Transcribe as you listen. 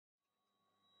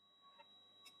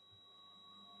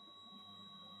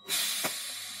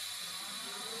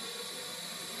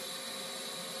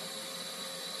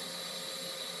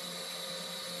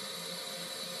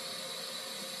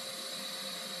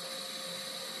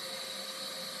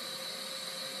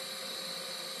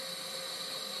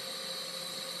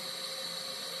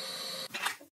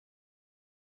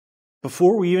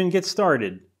Before we even get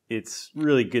started, it's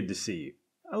really good to see you.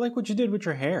 I like what you did with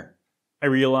your hair. I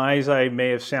realize I may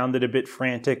have sounded a bit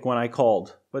frantic when I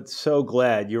called, but so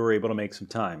glad you were able to make some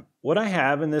time. What I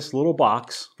have in this little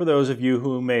box, for those of you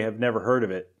who may have never heard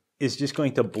of it, is just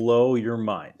going to blow your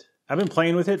mind. I've been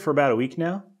playing with it for about a week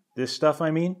now, this stuff I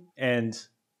mean, and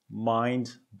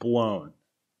mind blown.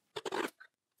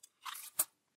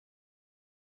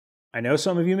 I know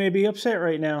some of you may be upset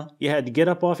right now. You had to get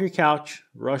up off your couch,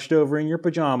 rushed over in your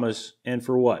pajamas, and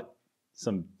for what?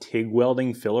 Some TIG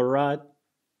welding filler rod?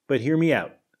 But hear me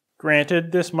out.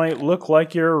 Granted, this might look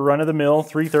like your run-of-the-mill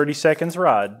 3/32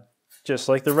 rod, just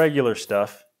like the regular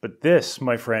stuff, but this,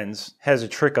 my friends, has a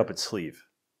trick up its sleeve.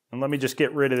 And let me just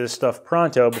get rid of this stuff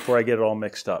pronto before I get it all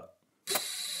mixed up.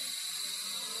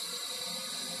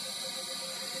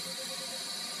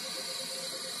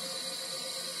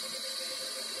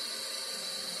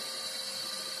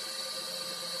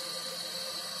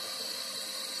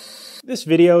 This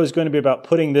video is going to be about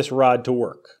putting this rod to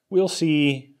work. We'll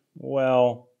see,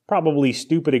 well, probably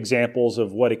stupid examples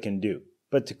of what it can do.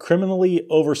 But to criminally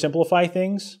oversimplify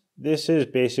things, this is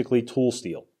basically tool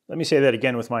steel. Let me say that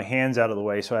again with my hands out of the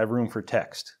way so I have room for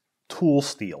text. Tool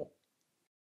steel.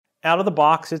 Out of the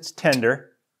box, it's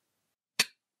tender.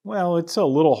 Well, it's a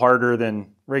little harder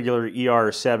than regular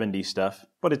ER70 stuff,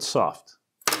 but it's soft.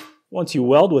 Once you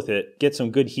weld with it, get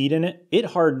some good heat in it, it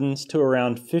hardens to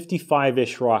around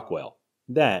 55-ish Rockwell.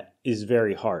 That is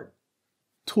very hard.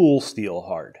 Tool steel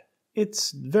hard.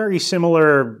 It's very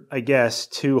similar, I guess,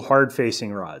 to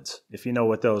hard-facing rods, if you know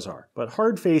what those are. But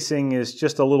hard-facing is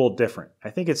just a little different.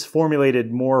 I think it's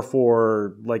formulated more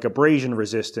for like abrasion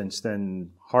resistance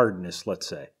than hardness, let's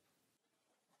say.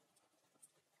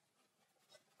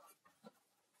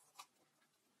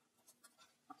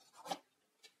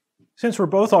 Since we're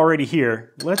both already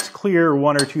here, let's clear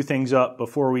one or two things up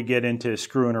before we get into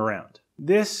screwing around.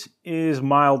 This is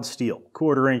mild steel,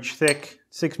 1/4 inch thick,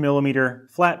 6mm,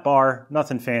 flat bar,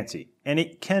 nothing fancy. And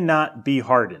it cannot be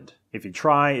hardened. If you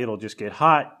try, it'll just get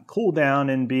hot, cool down,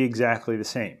 and be exactly the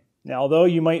same. Now, although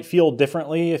you might feel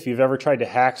differently if you've ever tried to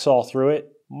hacksaw through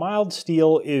it, mild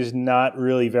steel is not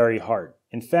really very hard.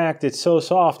 In fact, it's so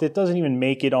soft it doesn't even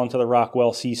make it onto the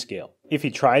Rockwell C scale. If you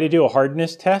try to do a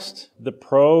hardness test, the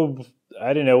probe,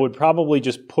 I don't know, would probably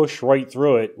just push right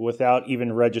through it without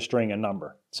even registering a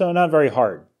number. So not very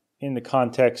hard in the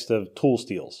context of tool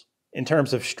steels. In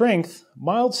terms of strength,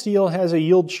 mild steel has a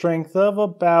yield strength of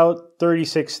about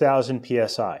 36,000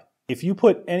 psi. If you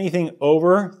put anything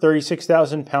over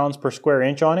 36,000 pounds per square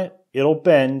inch on it, it'll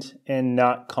bend and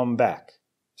not come back.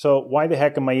 So why the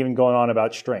heck am I even going on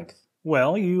about strength?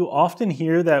 Well, you often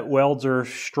hear that welds are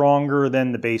stronger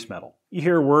than the base metal. You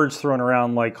hear words thrown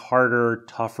around like harder,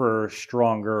 tougher,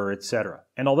 stronger, etc.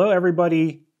 And although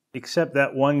everybody, except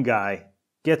that one guy,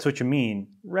 gets what you mean,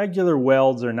 regular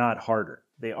welds are not harder.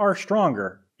 They are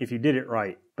stronger if you did it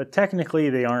right, but technically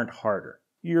they aren't harder.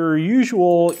 Your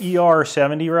usual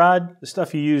ER70 rod, the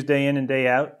stuff you use day in and day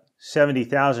out,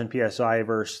 70,000 psi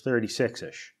versus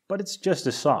 36-ish, but it's just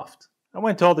as soft. I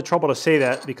went to all the trouble to say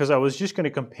that because I was just going to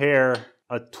compare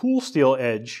a tool steel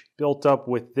edge built up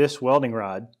with this welding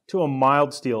rod to a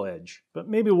mild steel edge. But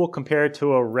maybe we'll compare it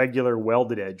to a regular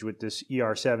welded edge with this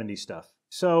ER70 stuff,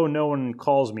 so no one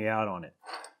calls me out on it.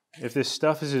 If this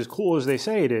stuff is as cool as they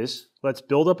say it is, let's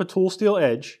build up a tool steel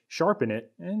edge, sharpen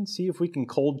it, and see if we can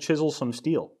cold chisel some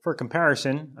steel. For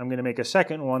comparison, I'm going to make a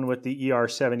second one with the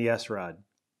ER70S rod.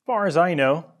 As far as I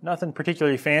know, nothing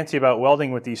particularly fancy about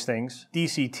welding with these things.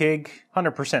 DC TIG,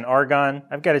 100% argon.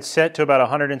 I've got it set to about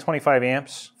 125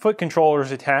 amps. Foot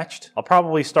controllers attached. I'll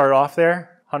probably start off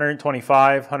there,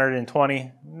 125,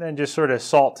 120, and then just sort of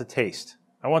salt to taste.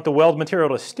 I want the weld material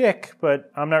to stick,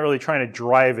 but I'm not really trying to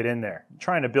drive it in there. I'm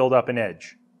trying to build up an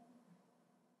edge.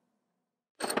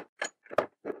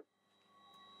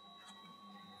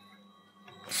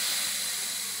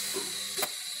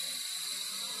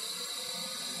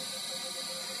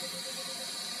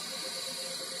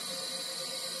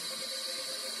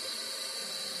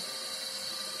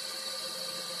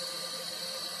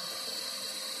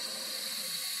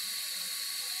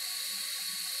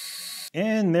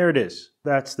 And there it is.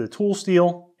 That's the tool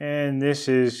steel, and this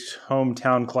is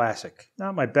Hometown Classic.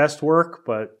 Not my best work,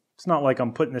 but it's not like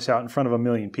I'm putting this out in front of a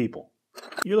million people.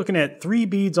 You're looking at 3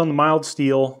 beads on the mild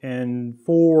steel and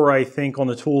 4, I think, on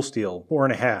the tool steel,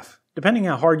 4.5. Depending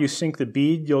how hard you sink the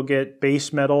bead, you'll get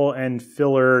base metal and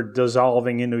filler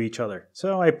dissolving into each other.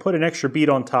 So I put an extra bead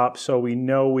on top so we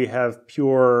know we have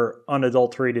pure,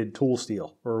 unadulterated tool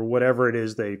steel, or whatever it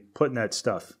is they put in that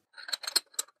stuff.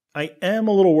 I am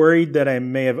a little worried that I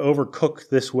may have overcooked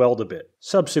this weld a bit.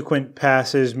 Subsequent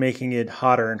passes making it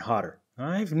hotter and hotter.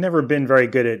 I've never been very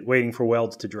good at waiting for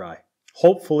welds to dry.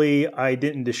 Hopefully, I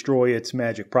didn't destroy its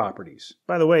magic properties.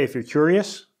 By the way, if you're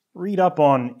curious, read up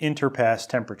on interpass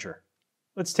temperature.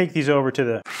 Let's take these over to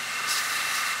the...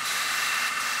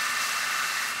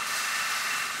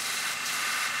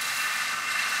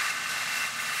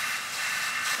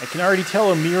 I can already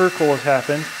tell a miracle has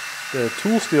happened. The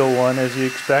tool steel one, as you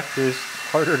expect, is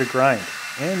harder to grind.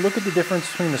 And look at the difference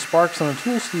between the sparks on the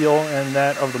tool steel and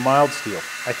that of the mild steel.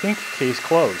 I think case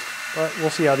closed, but we'll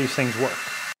see how these things work.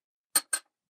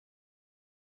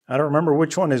 I don't remember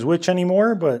which one is which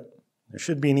anymore, but there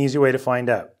should be an easy way to find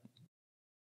out.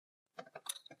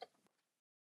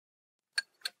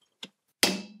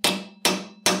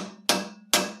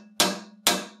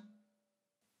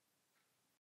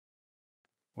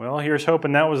 Well, here's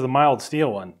hoping that was the mild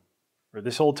steel one, or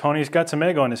this old Tony's got some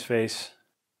egg on his face.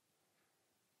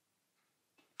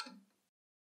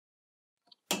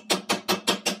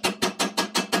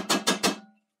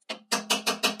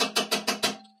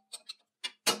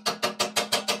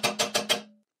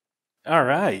 All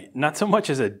right, not so much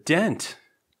as a dent.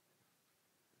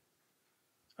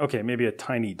 Okay, maybe a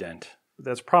tiny dent.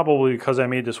 That's probably because I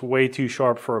made this way too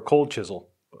sharp for a cold chisel.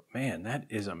 But man, that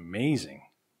is amazing.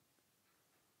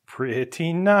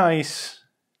 Pretty nice.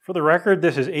 For the record,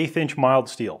 this is 1/8 inch mild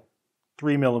steel,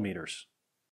 3 millimeters.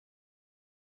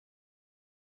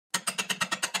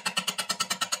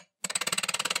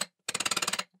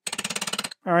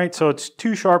 All right, so it's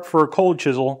too sharp for a cold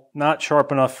chisel, not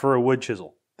sharp enough for a wood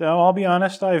chisel. Though I'll be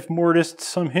honest, I've mortised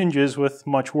some hinges with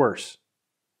much worse.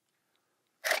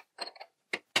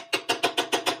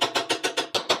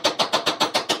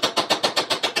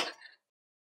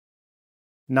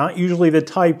 Not usually the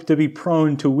type to be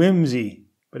prone to whimsy,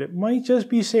 but it might just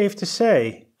be safe to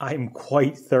say I'm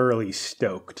quite thoroughly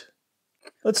stoked.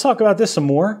 Let's talk about this some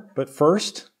more, but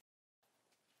first...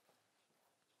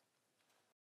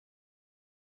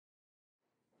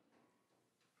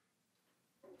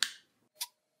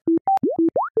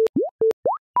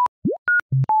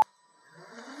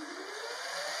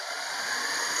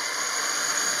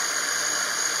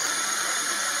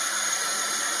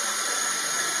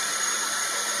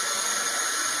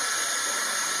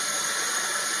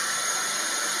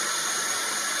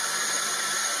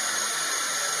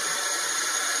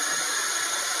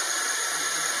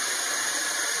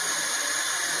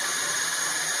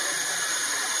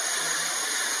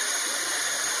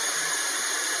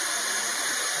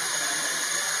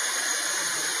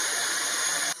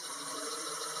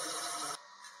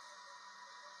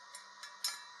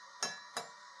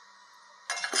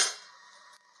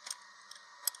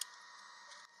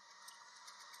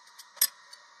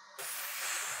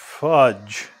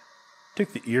 Fudge.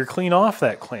 Took the ear clean off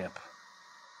that clamp.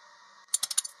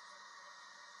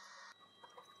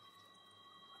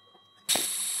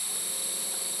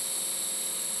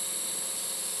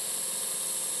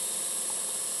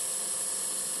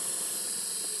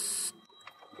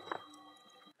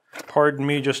 Pardon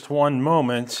me just one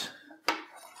moment,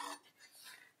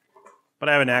 but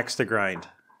I have an axe to grind.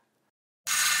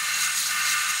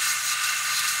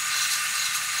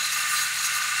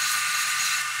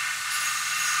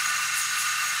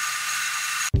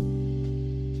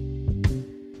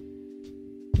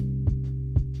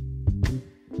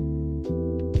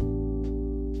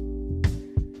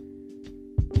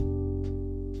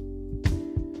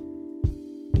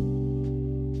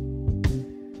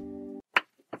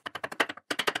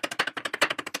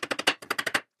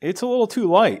 It's a little too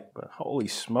light, but holy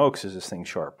smokes is this thing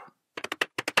sharp.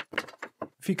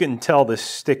 If you couldn't tell, this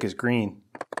stick is green.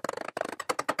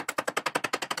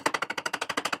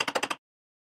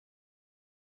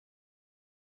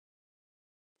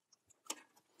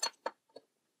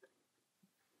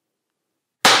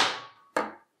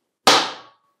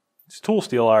 It's tool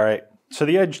steel, all right. So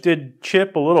the edge did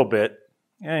chip a little bit,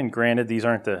 and granted these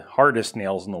aren't the hardest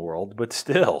nails in the world, but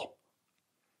still.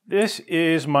 This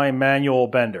is my manual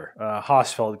bender, a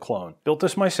Hausfeld clone. Built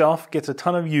this myself, gets a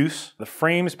ton of use. The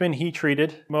frame's been heat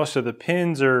treated. Most of the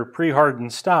pins are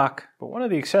pre-hardened stock, but one of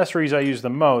the accessories I use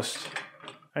the most,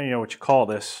 I don't know what you call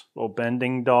this, little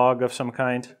bending dog of some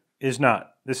kind, is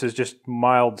not. This is just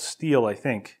mild steel, I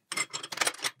think.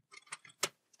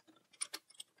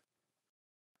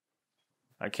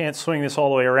 I can't swing this all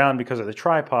the way around because of the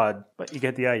tripod, but you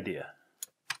get the idea.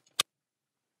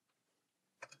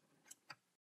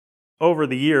 Over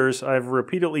the years, I've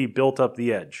repeatedly built up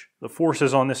the edge. The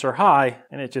forces on this are high,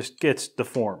 and it just gets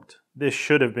deformed. This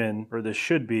should have been, or this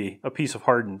should be, a piece of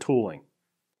hardened tooling.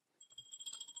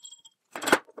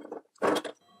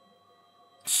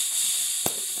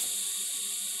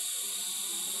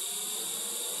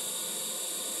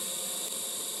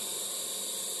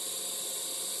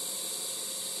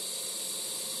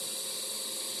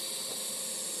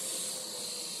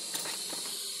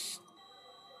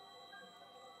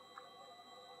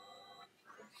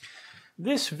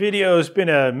 This video has been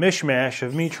a mishmash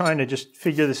of me trying to just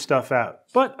figure this stuff out,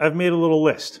 but I've made a little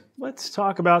list. Let's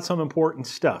talk about some important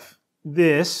stuff.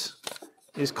 This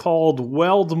is called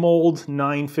Weld Mold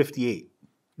 958.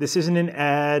 This isn't an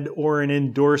ad or an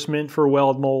endorsement for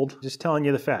weld mold, just telling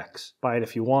you the facts. Buy it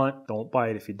if you want, don't buy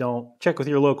it if you don't. Check with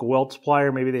your local weld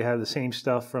supplier, maybe they have the same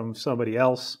stuff from somebody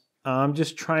else. I'm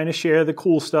just trying to share the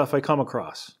cool stuff I come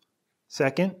across.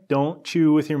 Second, don't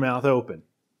chew with your mouth open.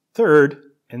 Third,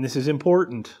 and this is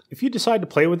important, if you decide to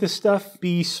play with this stuff,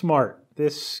 be smart.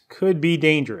 This could be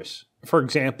dangerous. For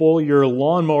example, your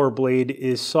lawnmower blade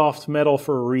is soft metal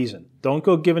for a reason. Don't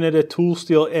go giving it a tool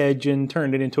steel edge and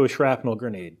turn it into a shrapnel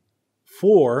grenade.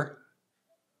 4,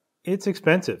 it's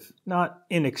expensive. Not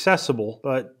inaccessible,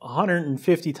 but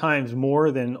 150 times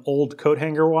more than old coat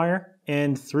hanger wire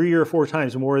and 3 or 4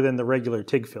 times more than the regular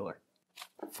TIG filler.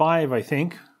 5, I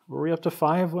think. Were we up to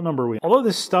 5? What number are we? Although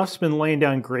this stuff's been laying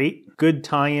down great, good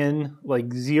tie-in,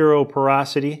 like zero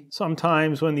porosity.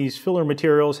 Sometimes when these filler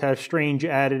materials have strange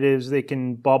additives, they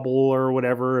can bubble or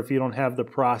whatever if you don't have the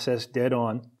process dead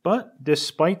on. But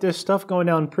despite this stuff going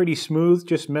down pretty smooth,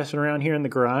 just messing around here in the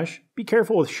garage, be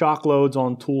careful with shock loads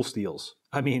on tool steels.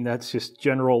 I mean, that's just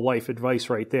general life advice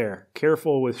right there.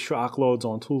 Careful with shock loads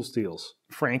on tool steels.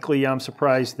 Frankly, I'm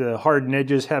surprised the hardened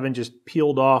edges haven't just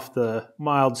peeled off the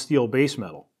mild steel base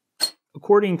metal.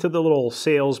 According to the little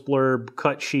sales blurb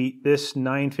cut sheet, this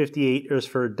 958 is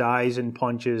for dies and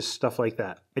punches, stuff like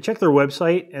that. I checked their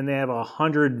website and they have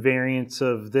 100 variants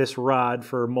of this rod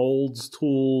for molds,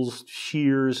 tools,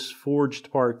 shears,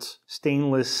 forged parts,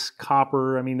 stainless,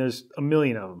 copper. I mean, there's a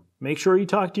million of them. Make sure you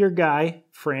talk to your guy,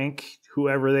 Frank,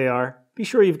 whoever they are. Be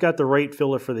sure you've got the right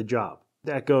filler for the job.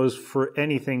 That goes for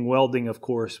anything welding, of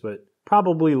course, but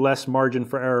probably less margin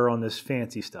for error on this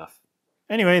fancy stuff.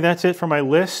 Anyway, that's it for my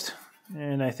list.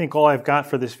 And I think all I've got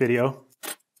for this video.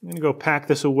 I'm going to go pack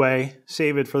this away,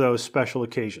 save it for those special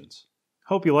occasions.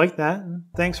 Hope you liked that, and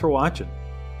thanks for watching.